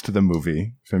 Really, most of the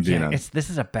movie, if I'm being honest. This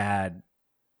is a bad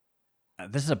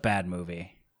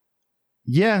movie.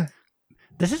 Yeah,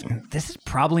 this is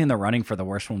probably in the running for the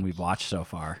worst one we've watched so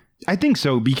far. I think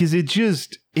so, because it's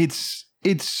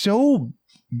so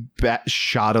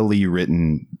shoddily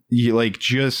written.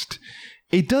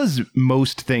 It does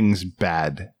most things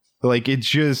bad. Like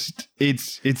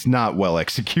it's not well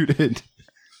executed.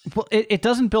 Well, it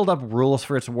doesn't build up rules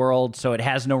for its world, so it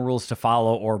has no rules to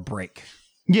follow or break.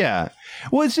 Yeah.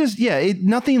 Well, it's just,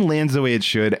 nothing lands the way it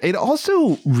should. It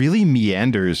also really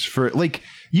meanders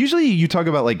usually you talk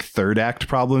about like third act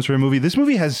problems for a movie. This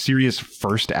movie has serious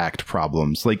first act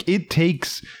problems. Like it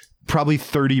takes probably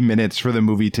 30 minutes for the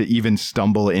movie to even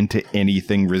stumble into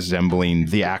anything resembling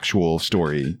the actual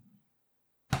story.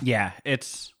 Yeah,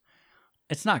 it's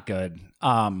not good.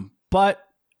 But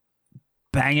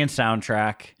banging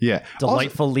soundtrack. Yeah.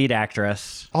 Delightful lead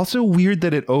actress. Also weird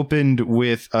that it opened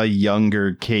with a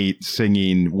younger Kate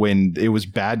singing when it was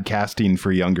bad casting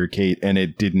for younger Kate and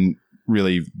it didn't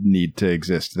really need to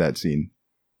exist, that scene.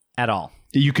 At all.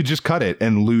 You could just cut it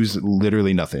and lose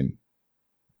literally nothing.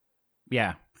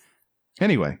 Yeah.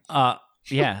 Anyway.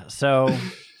 Yeah, so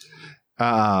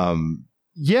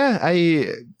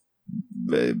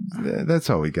that's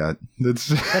all we got.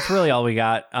 That's really all we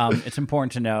got. It's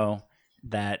important to know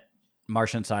that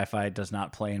Martian sci-fi does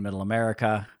not play in Middle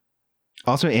America.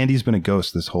 Also, Andy's been a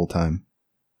ghost this whole time.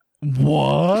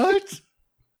 What?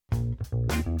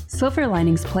 Silver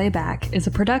Linings Playback is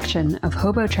a production of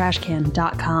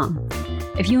HoboTrashCan.com.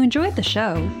 If you enjoyed the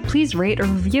show, please rate or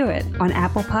review it on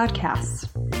Apple Podcasts.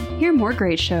 Hear more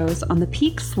great shows on the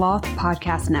Peak Sloth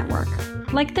Podcast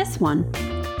Network, like this one.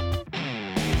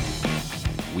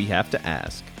 We Have to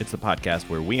Ask. It's the podcast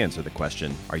where we answer the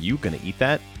question, are you going to eat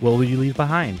that? What will you leave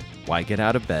behind? Why get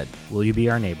out of bed? Will you be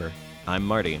our neighbor? I'm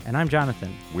Marty. And I'm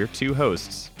Jonathan. We're two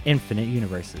hosts. Infinite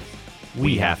universes.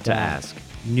 We have to ask.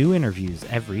 New interviews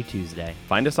every Tuesday.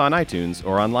 Find us on iTunes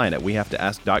or online at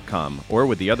wehavetoask.com or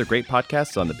with the other great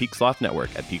podcasts on the Peak Sloth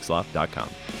Network at peaksloth.com.